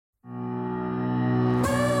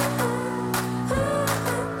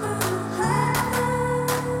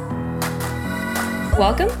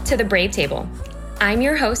Welcome to the Brave Table. I'm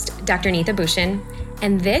your host, Dr. Neeta Bhushan,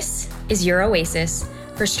 and this is your oasis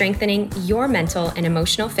for strengthening your mental and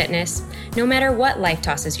emotional fitness no matter what life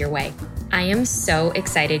tosses your way. I am so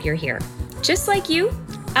excited you're here. Just like you,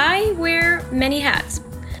 I wear many hats.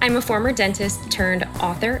 I'm a former dentist turned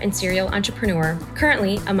author and serial entrepreneur,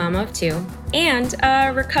 currently a mama of two, and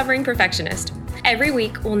a recovering perfectionist. Every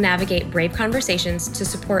week, we'll navigate brave conversations to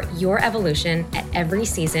support your evolution at every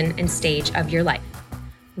season and stage of your life.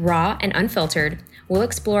 Raw and unfiltered, we'll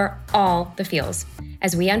explore all the feels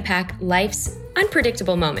as we unpack life's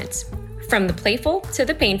unpredictable moments, from the playful to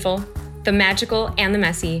the painful, the magical and the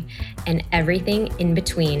messy, and everything in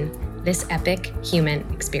between this epic human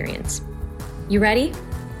experience. You ready?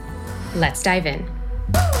 Let's dive in.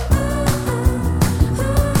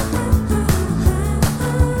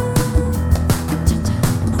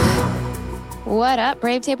 What up,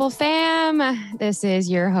 Brave Table fam? This is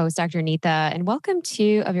your host, Dr. Neeta, and welcome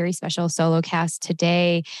to a very special solo cast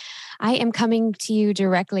today. I am coming to you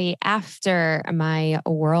directly after my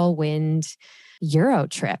whirlwind Euro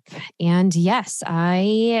trip. And yes,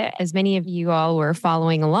 as many of you all were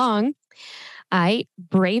following along, I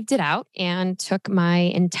braved it out and took my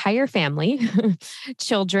entire family,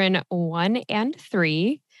 children 1 and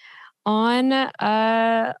 3, on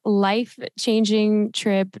a life-changing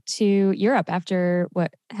trip to Europe after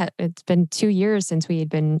it's been 2 years since we had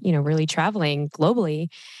been, really traveling globally.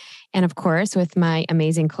 And of course, with my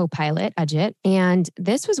amazing co-pilot, Ajit. And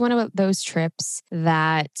this was one of those trips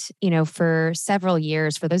that, for several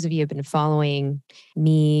years, for those of you who have been following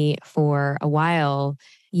me for a while,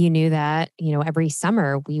 you knew that, every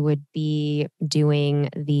summer we would be doing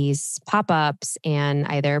these pop-ups and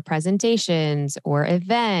either presentations or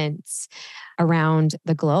events around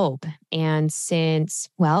the globe. And since,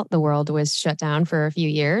 the world was shut down for a few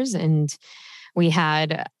years and we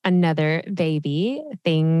had another baby,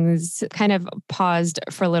 things kind of paused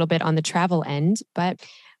for a little bit on the travel end, but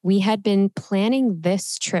we had been planning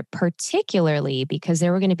this trip particularly because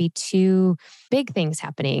there were going to be 2 big things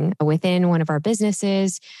happening within one of our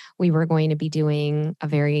businesses. We were going to be doing a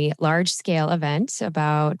very large scale event,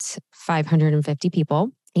 about 550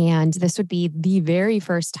 people. And this would be the very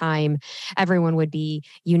first time everyone would be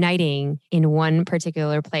uniting in one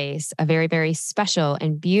particular place, a very, very special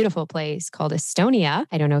and beautiful place called Estonia.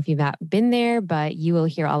 I don't know if you've been there, but you will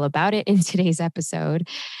hear all about it in today's episode.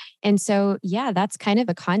 And so, that's kind of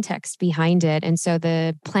the context behind it. And so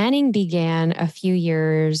the planning began a few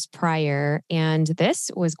years prior. And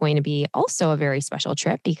this was going to be also a very special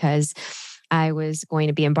trip because I was going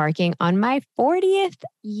to be embarking on my 40th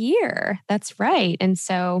year. That's right. And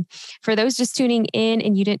so for those just tuning in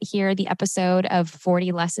and you didn't hear the episode of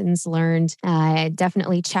 40 Lessons Learned,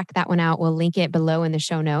 definitely check that one out. We'll link it below in the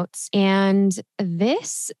show notes. And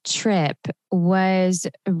this trip was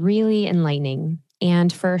really enlightening.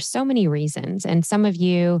 And for so many reasons. And some of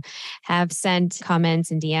you have sent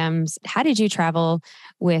comments and DMs. How did you travel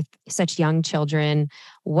with such young children?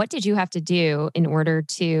 What did you have to do in order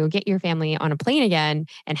to get your family on a plane again?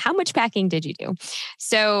 And how much packing did you do?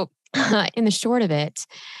 So in the short of it,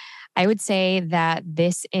 I would say that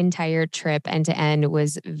this entire trip end to end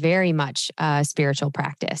was very much a spiritual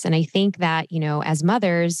practice. And I think that, as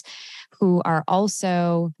mothers who are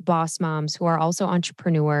also boss moms, who are also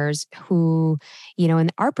entrepreneurs, who, in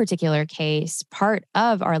our particular case, part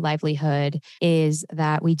of our livelihood is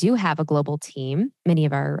that we do have a global team. Many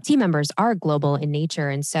of our team members are global in nature.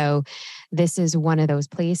 And so this is one of those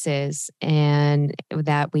places and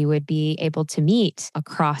that we would be able to meet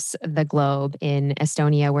across the globe in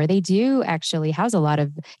Estonia, where they do actually house a lot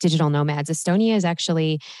of digital nomads. Estonia is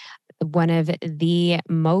actually one of the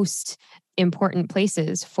most important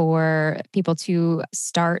places for people to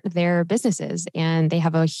start their businesses. And they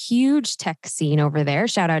have a huge tech scene over there.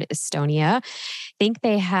 Shout out to Estonia. I think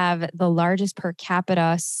they have the largest per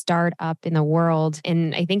capita startup in the world.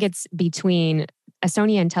 And I think it's between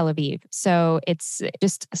Estonia and Tel Aviv. So it's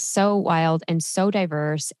just so wild and so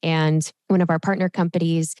diverse. And one of our partner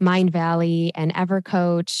companies, Mind Valley and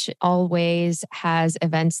EverCoach, always has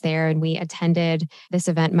events there. And we attended this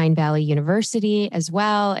event, Mind Valley University as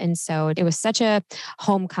well. And so it was such a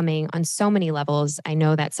homecoming on so many levels. I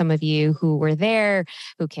know that some of you who were there,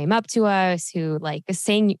 who came up to us, who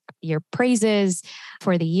sang your praises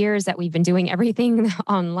for the years that we've been doing everything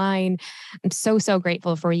online. I'm so, so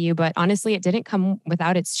grateful for you. But honestly, it didn't come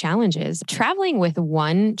without its challenges. Traveling with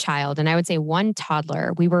one child, and I would say one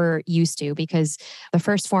toddler, we were used to because the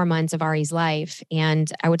first 4 months of Ari's life,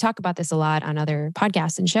 and I would talk about this a lot on other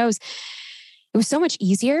podcasts and shows, it was so much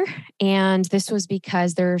easier. And this was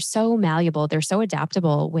because they're so malleable, they're so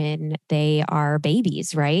adaptable when they are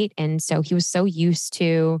babies, right? And so he was so used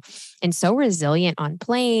to and so resilient on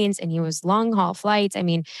planes, and he was long haul flights. I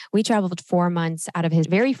mean, we traveled 4 months out of his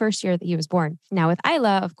very first year that he was born. Now, with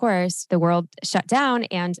Isla, of course, the world shut down.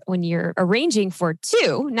 And when you're arranging for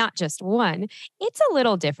two, not just one, it's a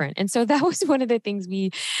little different. And so that was one of the things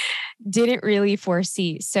we didn't really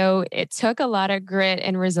foresee. So it took a lot of grit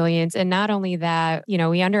and resilience. And not only that,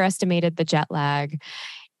 we underestimated the jet lag.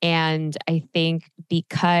 And I think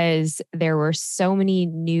because there were so many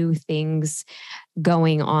new things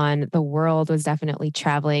going on, the world was definitely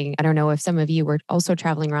traveling. I don't know if some of you were also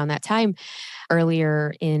traveling around that time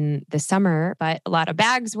earlier in the summer, but a lot of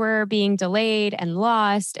bags were being delayed and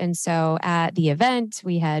lost. And so at the event,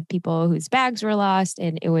 we had people whose bags were lost,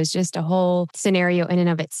 and it was just a whole scenario in and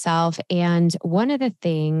of itself. And one of the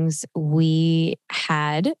things we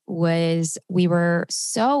had was we were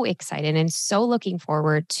so excited and so looking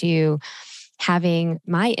forward to having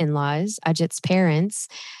my in-laws, Ajit's parents,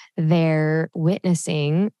 there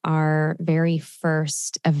witnessing our very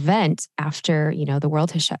first event after, the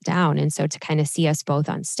world has shut down. And so to kind of see us both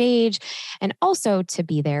on stage and also to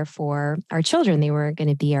be there for our children, they were going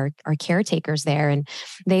to be our caretakers there. And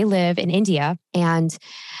they live in India, and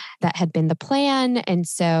that had been the plan. And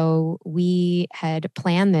so we had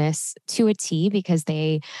planned this to a T because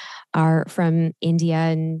they are from India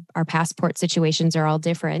and our passport situations are all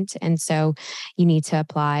different. And so you need to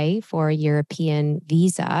apply for a European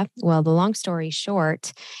visa. Well, the long story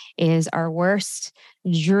short is our worst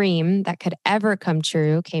dream that could ever come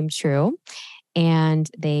true came true, and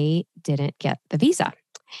they didn't get the visa.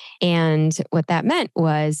 And what that meant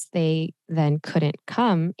was they then couldn't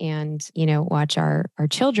come and, watch our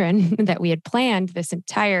children that we had planned this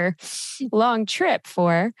entire long trip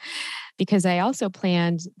for, because I also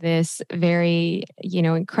planned this very,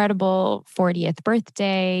 incredible 40th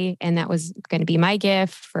birthday. And that was going to be my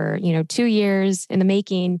gift for, 2 years in the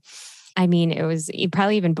making. I mean, it was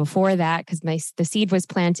probably even before that, because the seed was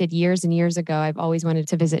planted years and years ago. I've always wanted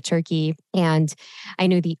to visit Turkey, and I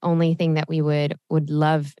knew the only thing that we would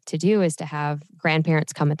love to do is to have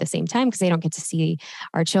grandparents come at the same time, because they don't get to see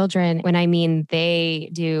our children. When I mean they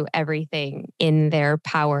do everything in their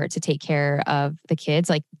power to take care of the kids,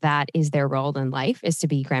 like that is their role in life, is to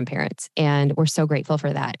be grandparents, and we're so grateful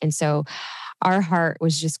for that. And so our heart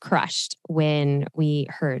was just crushed when we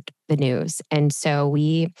heard the news. And so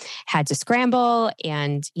we had to scramble,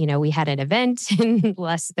 and, we had an event in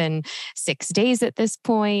less than 6 days at this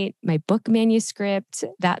point. My book manuscript,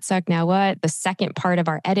 That Sucked Now What, the second part of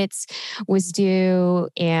our edits was due.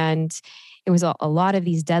 And it was a lot of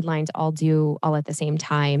these deadlines all due all at the same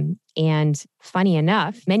time. And funny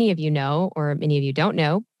enough, many of you know, or many of you don't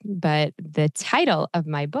know, but the title of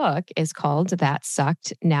my book is called That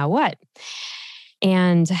Sucked Now What?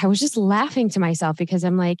 And I was just laughing to myself because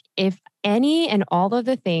I'm like, if any and all of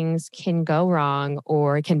the things can go wrong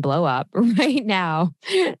or can blow up right now,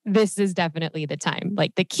 this is definitely the time.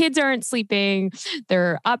 Like the kids aren't sleeping.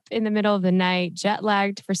 They're up in the middle of the night, jet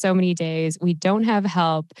lagged for so many days. We don't have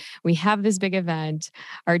help. We have this big event.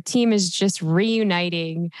 Our team is just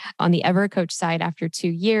reuniting on the EverCoach side after 2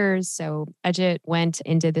 years. So Ajit went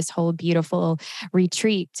and did this whole beautiful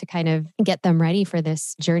retreat to kind of get them ready for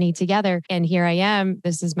this journey together. And here I am.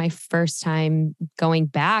 This is my first time going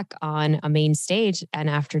back on a main stage. And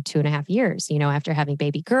after 2.5 years, after having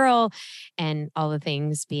baby girl and all the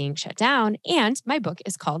things being shut down. And my book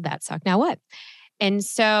is called That Suck Now What? And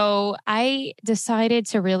so I decided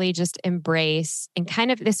to really just embrace and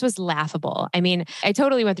kind of, this was laughable. I mean, I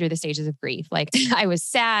totally went through the stages of grief. Like I was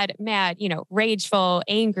sad, mad, rageful,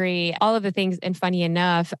 angry, all of the things. And funny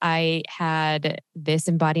enough, I had this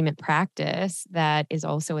embodiment practice that is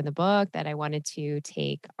also in the book that I wanted to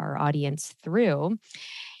take our audience through.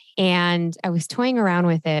 And I was toying around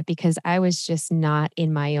with it because I was just not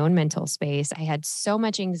in my own mental space. I had so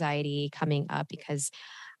much anxiety coming up because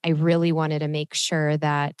I really wanted to make sure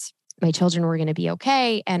that my children were going to be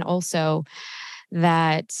okay, and also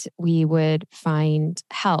that we would find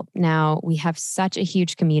help. Now, we have such a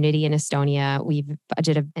huge community in Estonia. We've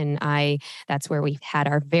budgeted, and that's where we had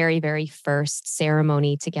our very, very first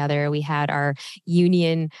ceremony together. We had our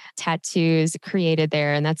union tattoos created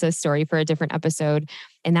there, and that's a story for a different episode.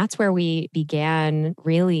 And that's where we began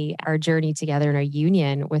really our journey together in our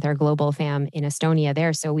union with our global fam in Estonia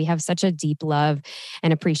there. So we have such a deep love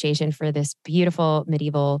and appreciation for this beautiful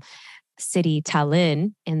medieval city,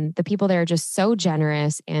 Tallinn, and the people there are just so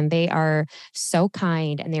generous, and they are so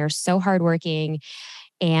kind, and they are so hardworking.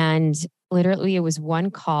 And literally, it was one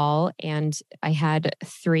call, and I had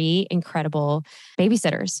three incredible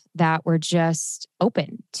babysitters that were just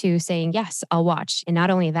open to saying, yes, I'll watch. And not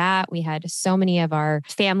only that, we had so many of our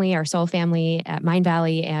family, our soul family at Mind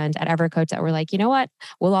Valley and at Evercoach that were like, you know what?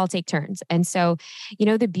 We'll all take turns. And so,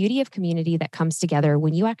 the beauty of community that comes together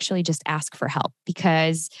when you actually just ask for help,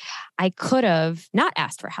 because I could have not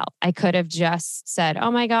asked for help. I could have just said,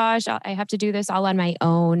 oh my gosh, I have to do this all on my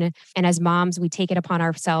own. And as moms, we take it upon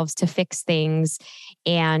ourselves to fix things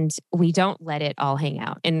and we don't let it all hang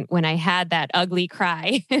out. And when I had that ugly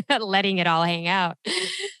cry, letting it all hang out,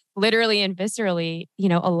 literally and viscerally,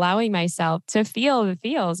 allowing myself to feel the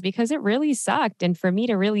feels because it really sucked. And for me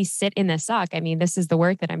to really sit in the suck, I mean, this is the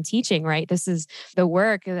work that I'm teaching, right? This is the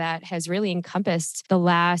work that has really encompassed the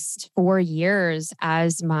last 4 years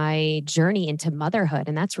as my journey into motherhood.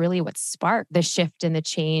 And that's really what sparked the shift and the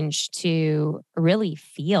change to really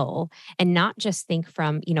feel and not just think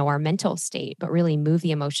from, our mental state, but really move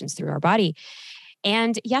the emotions through our body.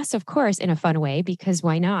 And yes, of course, in a fun way, because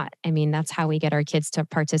why not? I mean, that's how we get our kids to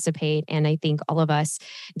participate. And I think all of us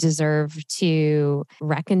deserve to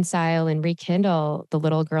reconcile and rekindle the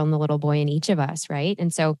little girl and the little boy in each of us, right?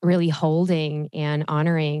 And so, really holding and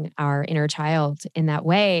honoring our inner child in that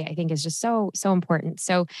way, I think is just so, so important.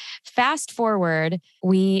 So, fast forward,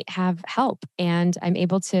 we have help, and I'm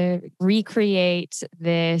able to recreate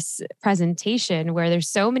this presentation where there's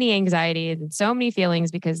so many anxieties and so many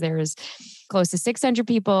feelings because there's close to 600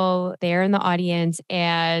 people there in the audience.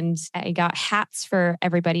 And I got hats for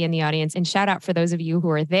everybody in the audience. And shout out for those of you who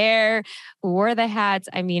are there, who wore the hats.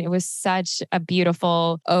 I mean, it was such a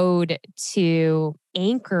beautiful ode to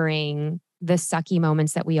anchoring the sucky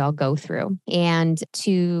moments that we all go through and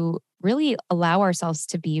to really allow ourselves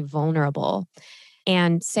to be vulnerable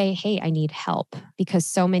and say, hey, I need help. Because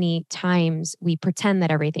so many times we pretend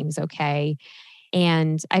that everything's okay.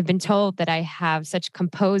 And I've been told that I have such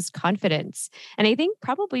composed confidence. And I think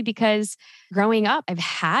probably because growing up, I've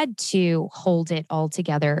had to hold it all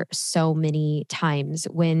together so many times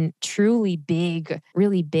when truly big,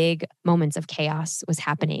 really big moments of chaos was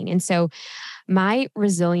happening. And so my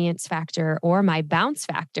resilience factor or my bounce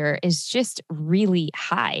factor is just really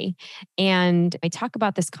high. And I talk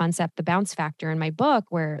about this concept, the bounce factor, in my book,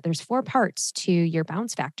 where there's 4 parts to your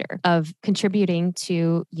bounce factor of contributing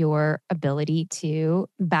to your ability to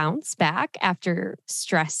bounce back after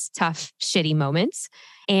stress, tough, shitty moments.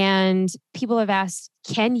 And people have asked,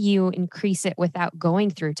 can you increase it without going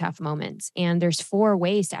through tough moments? And there's 4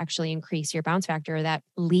 ways to actually increase your bounce factor that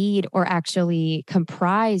lead or actually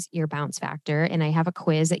comprise your bounce factor. And I have a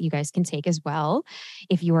quiz that you guys can take as well.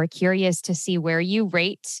 If you are curious to see where you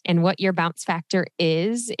rate and what your bounce factor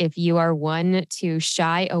is, if you are one to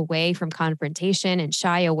shy away from confrontation and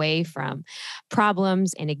shy away from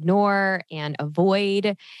problems and ignore and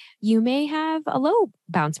avoid, you may have a low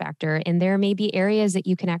bounce factor and there may be areas that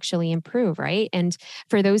you can actually improve, right? And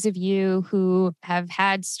for those of you who have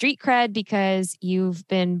had street cred because you've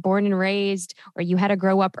been born and raised, or you had to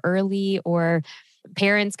grow up early, or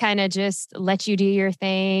parents kind of just let you do your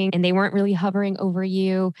thing and they weren't really hovering over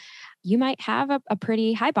you, you might have a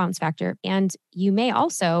pretty high bounce factor. And you may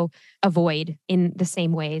also avoid in the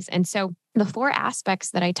same ways. And so the 4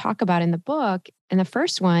 aspects that I talk about in the book, and the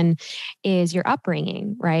first one is your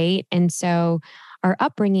upbringing, right? And so our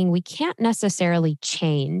upbringing, we can't necessarily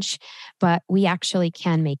change, but we actually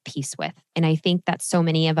can make peace with. And I think that so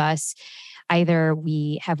many of us, either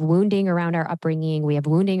we have wounding around our upbringing, we have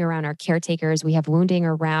wounding around our caretakers, we have wounding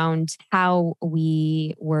around how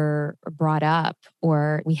we were brought up,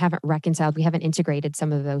 or we haven't reconciled, we haven't integrated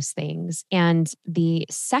some of those things. And the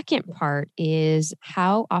second part is,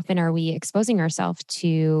 how often are we exposing ourselves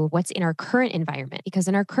to what's in our current environment? Because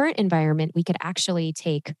in our current environment, we could actually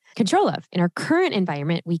take control of. In our current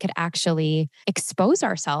environment, we could actually expose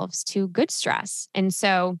ourselves to good stress. And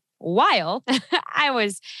so while I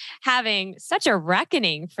was having such a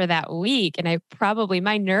reckoning for that week, and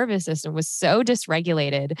my nervous system was so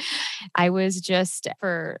dysregulated. I was just,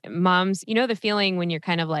 for moms, the feeling when you're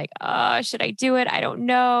kind of like, oh, should I do it? I don't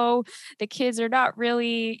know. The kids are not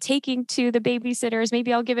really taking to the babysitters.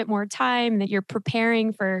 Maybe I'll give it more time. That you're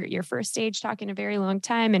preparing for your first stage talk in a very long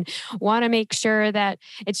time and want to make sure that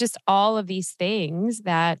it's just all of these things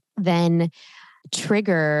that then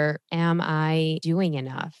trigger, am I doing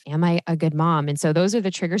enough? Am I a good mom? And so those are the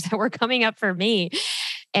triggers that were coming up for me.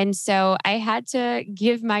 And so I had to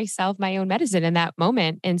give myself my own medicine in that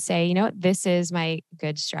moment and say, this is my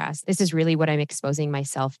good stress. This is really what I'm exposing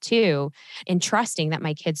myself to, and trusting that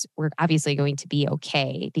my kids were obviously going to be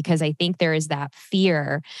okay. Because I think there is that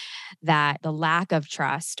fear that the lack of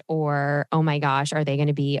trust, or, oh my gosh, are they going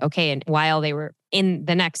to be okay? And while they were in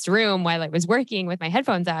the next room while I was working with my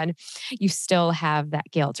headphones on, you still have that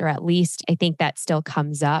guilt, or at least I think that still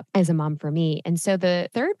comes up as a mom for me. And so the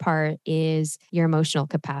third part is your emotional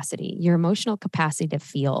capacity to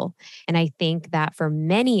feel. And I think that for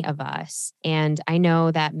many of us, and I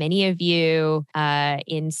know that many of you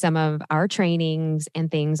in some of our trainings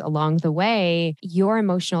and things along the way, your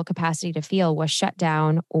emotional capacity to feel was shut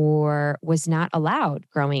down or was not allowed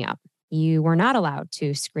growing up. You were not allowed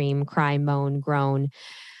to scream, cry, moan, groan,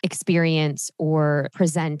 experience, or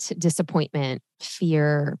present disappointment,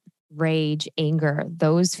 fear, rage, anger.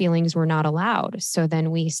 Those feelings were not allowed. So then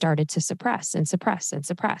we started to suppress and suppress and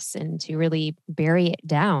suppress and to really bury it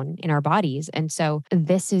down in our bodies. And so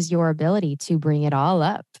this is your ability to bring it all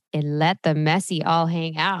up and let the messy all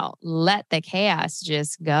hang out. Let the chaos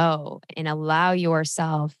just go and allow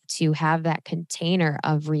yourself to have that container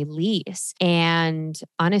of release. And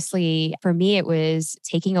honestly, for me, it was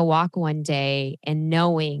taking a walk one day and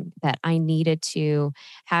knowing that I needed to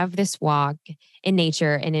have this walk in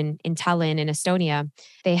nature. And in Tallinn, in Estonia,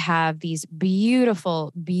 they have these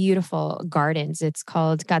beautiful, beautiful gardens. It's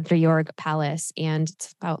called Kadriorg Palace. And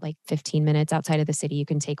it's about like 15 minutes outside of the city. You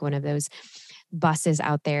can take one of those buses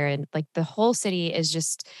out there. And like the whole city is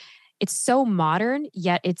just, it's so modern,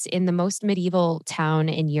 yet it's in the most medieval town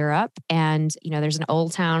in Europe. And, there's an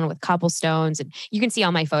old town with cobblestones, and you can see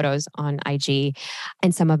all my photos on IG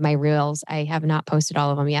and some of my reels. I have not posted all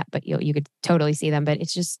of them yet, but you could totally see them. But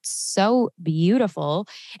it's just so beautiful.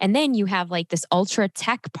 And then you have like this ultra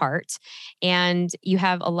tech part, and you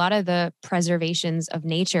have a lot of the preservations of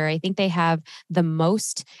nature. I think they have the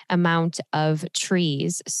most amount of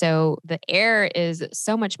trees. So the air is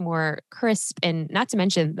so much more crisp, and not to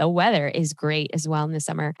mention the weather is great as well in the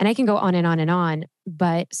summer. And I can go on and on and on.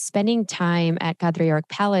 But spending time at Kadriorg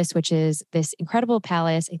Palace, which is this incredible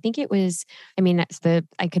palace, I think it was,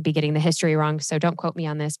 I could be getting the history wrong, so don't quote me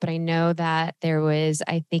on this, but I know that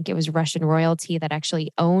I think it was Russian royalty that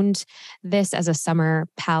actually owned this as a summer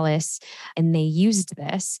palace. And they used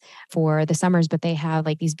this for the summers, but they have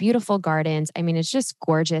like these beautiful gardens. It's just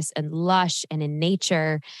gorgeous and lush and in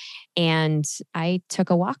nature. And I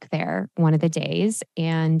took a walk there one of the days,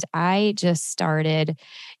 and I just started,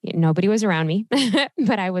 nobody was around me,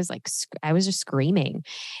 but I was just screaming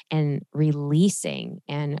and releasing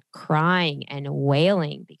and crying and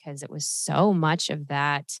wailing, because it was so much of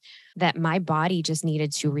that my body just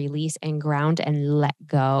needed to release and ground and let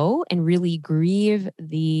go and really grieve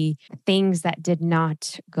the things that did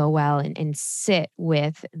not go well, and sit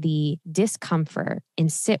with the discomfort and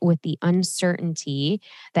sit with the uncertainty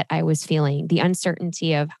that I was feeling, the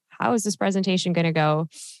uncertainty of how is this presentation going to go?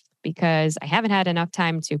 Because I haven't had enough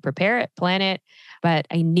time to prepare it, plan it, but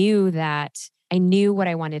I knew what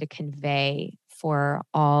I wanted to convey for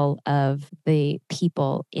all of the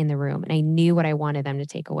people in the room. And I knew what I wanted them to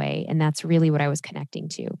take away. And that's really what I was connecting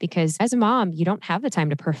to. Because as a mom, you don't have the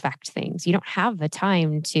time to perfect things. You don't have the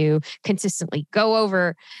time to consistently go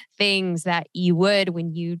over things that you would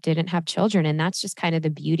when you didn't have children. And that's just kind of the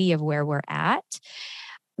beauty of where we're at.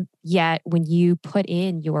 Yet when you put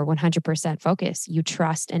in your 100% focus, you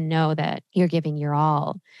trust and know that you're giving your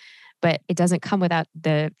all. But it doesn't come without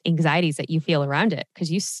the anxieties that you feel around it,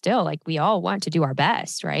 because you still, like, we all want to do our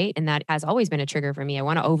best, right? And that has always been a trigger for me. I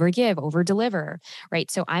want to overgive, over deliver, right?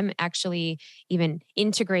 So I'm actually even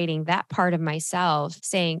integrating that part of myself,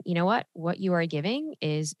 saying, you know what you are giving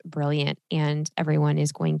is brilliant, and everyone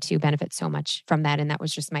is going to benefit so much from that. And that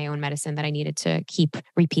was just my own medicine that I needed to keep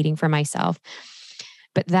repeating for myself.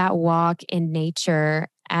 But that walk in nature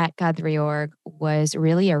at Kadriorg was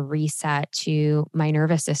really a reset to my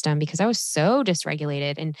nervous system, because I was so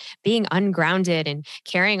dysregulated and being ungrounded and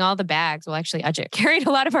carrying all the bags. Well, actually, Ajit carried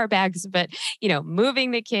a lot of our bags, but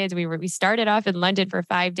moving the kids. We started off in London for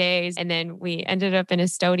 5 days, and then we ended up in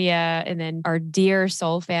Estonia. And then our dear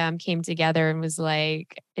soul fam came together and was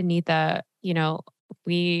like, Neeta,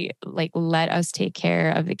 we let us take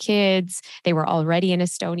care of the kids. They were already in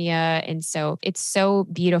Estonia. And so it's so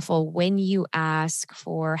beautiful when you ask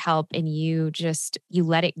for help and you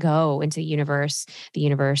let it go into the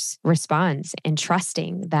universe responds, and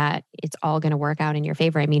trusting that it's all going to work out in your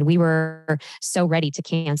favor. We were so ready to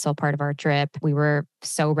cancel part of our trip. We were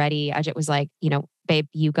so ready. Ajit was like, babe,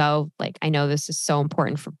 you go. Like, I know this is so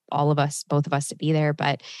important for all of us, both of us, to be there,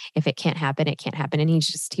 but if it can't happen, it can't happen. And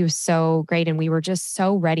he was so great. And we were just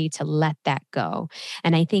so ready to let that go.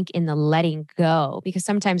 And I think in the letting go, because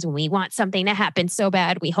sometimes when we want something to happen so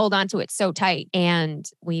bad, we hold on to it so tight, and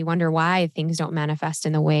we wonder why things don't manifest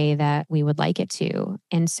in the way that we would like it to.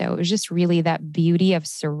 And so it was just really that beauty of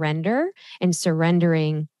surrender and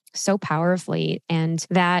surrendering so powerfully. And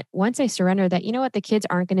that once I surrender that, you know what, the kids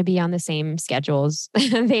aren't going to be on the same schedules.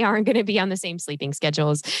 They aren't going to be on the same sleeping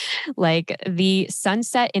schedules. Like the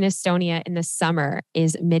sunset in Estonia in the summer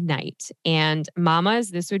is midnight. And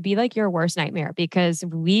mamas, this would be like your worst nightmare because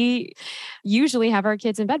we usually have our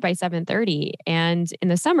kids in bed by 7:30. And in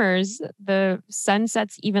the summers, the sun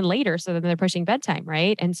sets even later. So then they're pushing bedtime,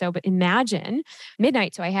 right? And so, but imagine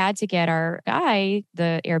midnight. So I had to get our guy,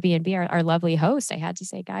 the Airbnb, our lovely host, I had to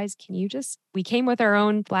say, guys, can you just, we came with our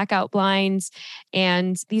own blackout blinds.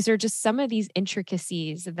 And these are just some of these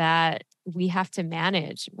intricacies that we have to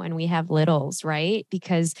manage when we have littles, right?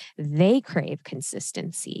 Because they crave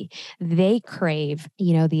consistency. They crave,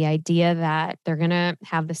 the idea that they're going to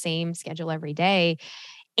have the same schedule every day.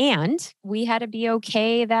 And we had to be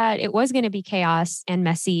okay that it was going to be chaos and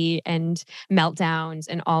messy and meltdowns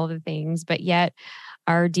and all of the things. But yet,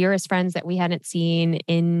 our dearest friends that we hadn't seen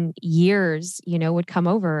in years, would come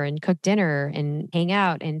over and cook dinner and hang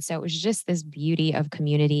out. And so it was just this beauty of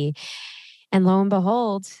community. And lo and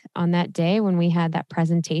behold, on that day when we had that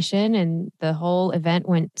presentation and the whole event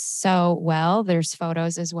went so well, there's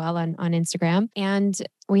photos as well on Instagram. And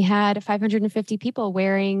we had 550 people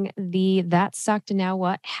wearing the That Sucked Now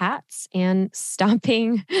What hats and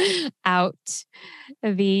stomping out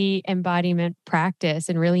the embodiment practice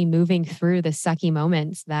and really moving through the sucky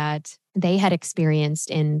moments that they had experienced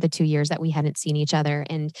in the 2 years that we hadn't seen each other.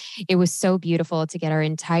 And it was so beautiful to get our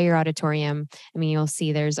entire auditorium. I mean, you'll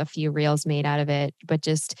see there's a few reels made out of it, but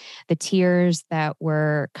just the tears that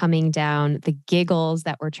were coming down, the giggles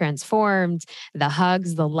that were transformed, the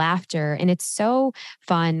hugs, the laughter. And it's so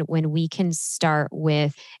fun when we can start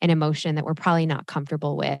with an emotion that we're probably not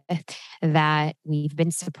comfortable with, that we've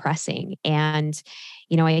been suppressing. And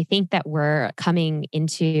I think that we're coming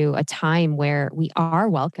into a time where we are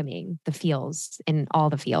welcoming the feels and all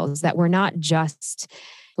the feels, that we're not just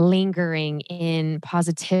lingering in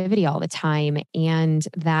positivity all the time, and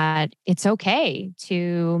that it's okay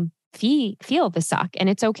to feel the suck, and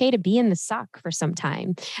it's okay to be in the suck for some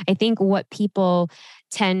time. I think what people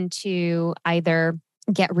tend to either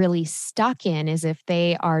get really stuck in is if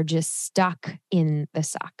they are just stuck in the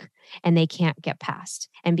suck and they can't get past.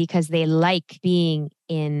 And because they like being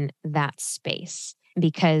in that space,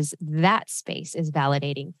 because that space is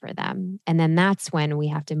validating for them. And then that's when we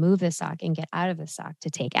have to move the suck and get out of the suck to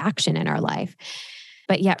take action in our life.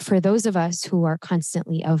 But yet, for those of us who are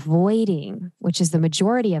constantly avoiding, which is the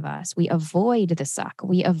majority of us, we avoid the suck.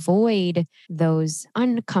 We avoid those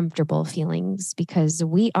uncomfortable feelings because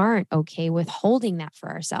we aren't okay with holding that for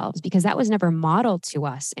ourselves, because that was never modeled to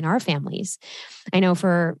us in our families. I know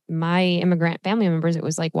for my immigrant family members, it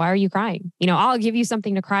was like, why are you crying? I'll give you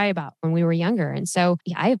something to cry about when we were younger. And so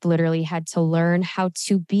I've literally had to learn how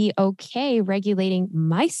to be okay regulating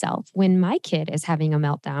myself when my kid is having a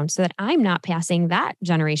meltdown so that I'm not passing that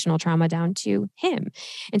generational trauma down to him.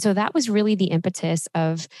 And so that was really the impetus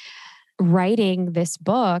of writing this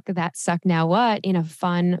book, That Suck Now What, in a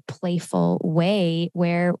fun, playful way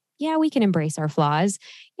where, yeah, we can embrace our flaws.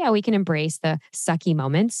 Yeah, we can embrace the sucky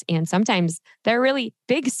moments. And sometimes they're really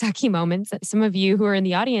big sucky moments that some of you who are in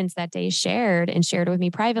the audience that day shared with me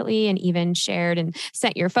privately, and even shared and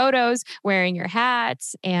sent your photos wearing your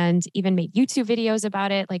hats and even made YouTube videos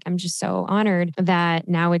about it. Like, I'm just so honored that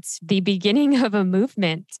now it's the beginning of a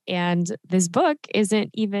movement. And this book isn't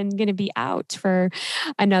even going to be out for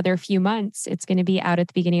another few months. It's going to be out at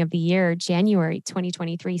the beginning of the year, January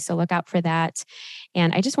 2023. So look out for that.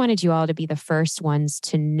 And I just wanted you all to be the first ones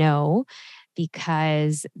to know,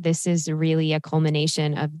 because this is really a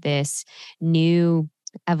culmination of this new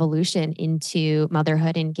evolution into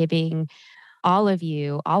motherhood and giving all of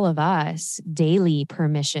you, all of us, daily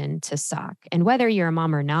permission to suck. And whether you're a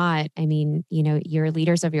mom or not, I mean, you're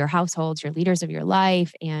leaders of your households, you're leaders of your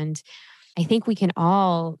life. And I think we can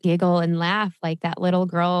all giggle and laugh like that little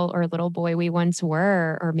girl or little boy we once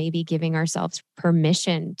were, or maybe giving ourselves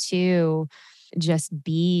permission to just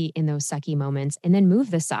be in those sucky moments, and then move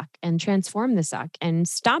the suck and transform the suck and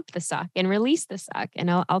stop the suck and release the suck. And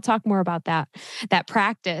I'll talk more about that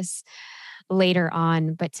practice later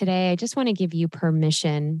on. But today I just want to give you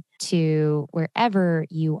permission to, wherever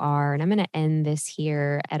you are, and I'm going to end this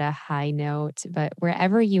here at a high note, but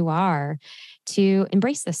wherever you are, to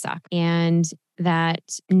embrace the suck, and that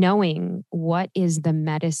knowing what is the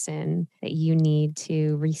medicine that you need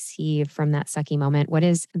to receive from that sucky moment. What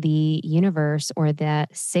is the universe or the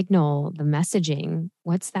signal, the messaging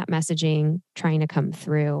What's that messaging trying to come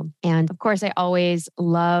through? And of course, I always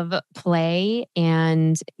love play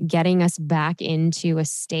and getting us back into a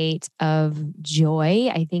state of joy.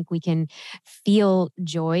 I think we can feel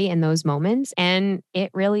joy in those moments. And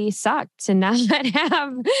it really sucked to not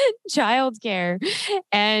have childcare.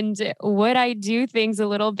 And would I do things a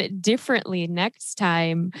little bit differently next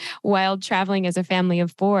time while traveling as a family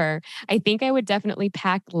of four? I think I would definitely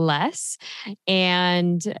pack less,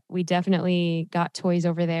 and we definitely got toys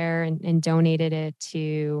over there and donated it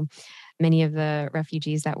to many of the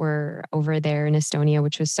refugees that were over there in Estonia,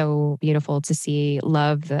 which was so beautiful to see.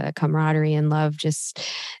 Love the camaraderie and love just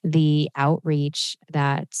the outreach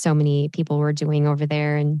that so many people were doing over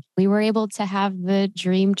there. And we were able to have the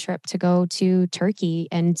dream trip to go to Turkey.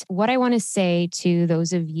 And what I want to say to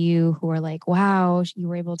those of you who are like, wow, you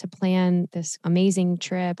were able to plan this amazing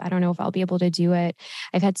trip. I don't know if I'll be able to do it.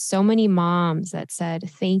 I've had so many moms that said,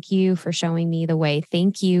 thank you for showing me the way.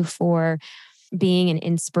 Thank you for being an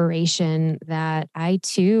inspiration that I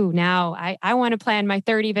too now I want to plan my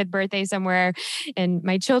 35th birthday somewhere, and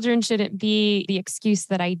my children shouldn't be the excuse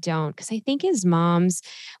that I don't. Because I think as moms,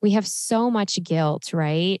 we have so much guilt,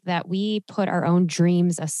 right? That we put our own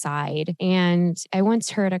dreams aside. And I once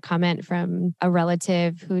heard a comment from a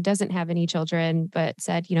relative who doesn't have any children, but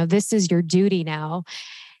said, this is your duty now.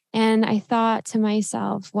 And I thought to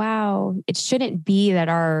myself, wow, it shouldn't be that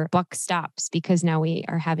our buck stops because now we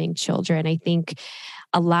are having children. I think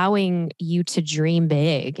allowing you to dream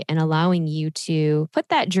big and allowing you to put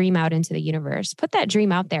that dream out into the universe, put that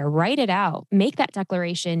dream out there, write it out, make that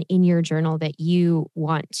declaration in your journal that you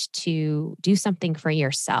want to do something for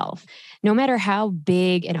yourself, no matter how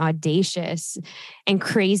big and audacious and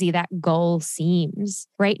crazy that goal seems,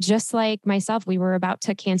 right? Just like myself, we were about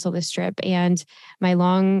to cancel this trip, and my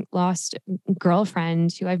long lost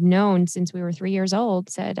girlfriend, who I've known since we were 3 years old,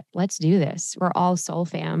 said, let's do this. We're all soul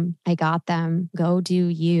fam. I got them. Go do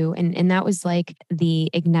you. And that was like the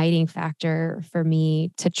igniting factor for me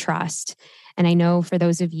to trust. And I know for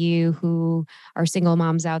those of you who are single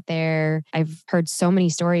moms out there, I've heard so many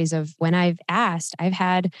stories of when I've asked, I've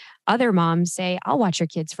had other moms say, I'll watch your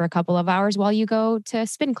kids for a couple of hours while you go to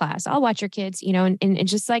spin class. I'll watch your kids, and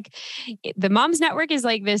just like the Moms Network is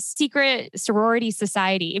like this secret sorority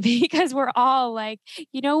society because we're all like,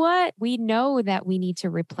 you know what? We know that we need to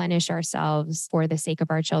replenish ourselves for the sake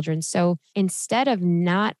of our children. So instead of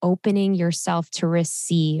not opening yourself to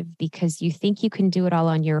receive because you think you can do it all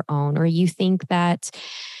on your own, or you think that,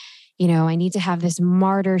 I need to have this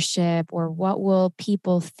martyrship, or what will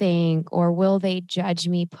people think, or will they judge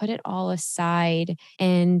me? Put it all aside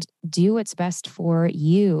and do what's best for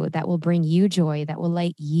you, that will bring you joy, that will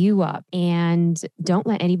light you up. And don't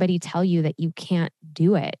let anybody tell you that you can't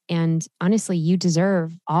do it. And honestly, you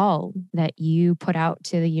deserve all that you put out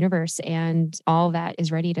to the universe and all that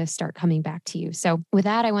is ready to start coming back to you. So with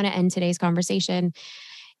that, I want to end today's conversation.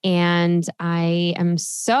 And I am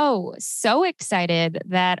so, so excited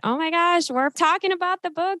that, oh my gosh, we're talking about the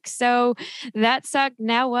book. So That Sucked,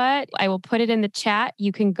 Now What? I will put it in the chat.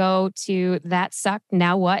 You can go to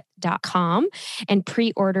thatsuckednowwhat.com and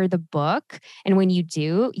pre-order the book. And when you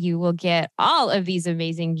do, you will get all of these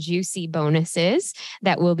amazing, juicy bonuses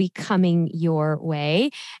that will be coming your way.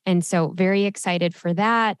 And so very excited for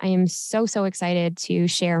that. I am so, so excited to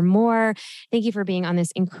share more. Thank you for being on this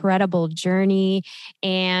incredible journey.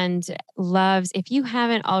 And loves, if you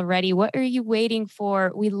haven't already, what are you waiting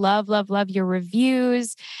for? We love, love, love your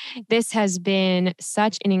reviews. This has been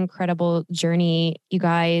such an incredible journey, you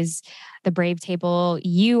guys. The Brave Table,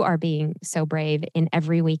 you are being so brave in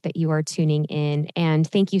every week that you are tuning in. And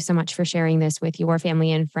thank you so much for sharing this with your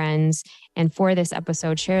family and friends. And for this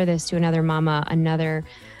episode, share this to another mama, another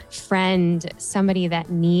friend, somebody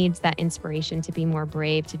that needs that inspiration to be more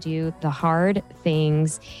brave, to do the hard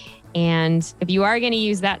things. And if you are going to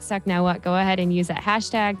use That Suck Now What, go ahead and use that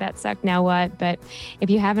hashtag, That Suck Now What. But if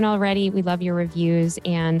you haven't already, we love your reviews.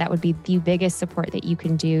 And that would be the biggest support that you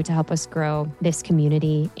can do to help us grow this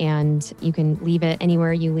community. And you can leave it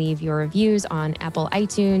anywhere you leave your reviews, on Apple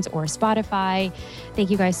iTunes or Spotify. Thank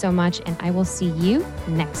you guys so much. And I will see you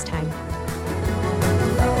next time.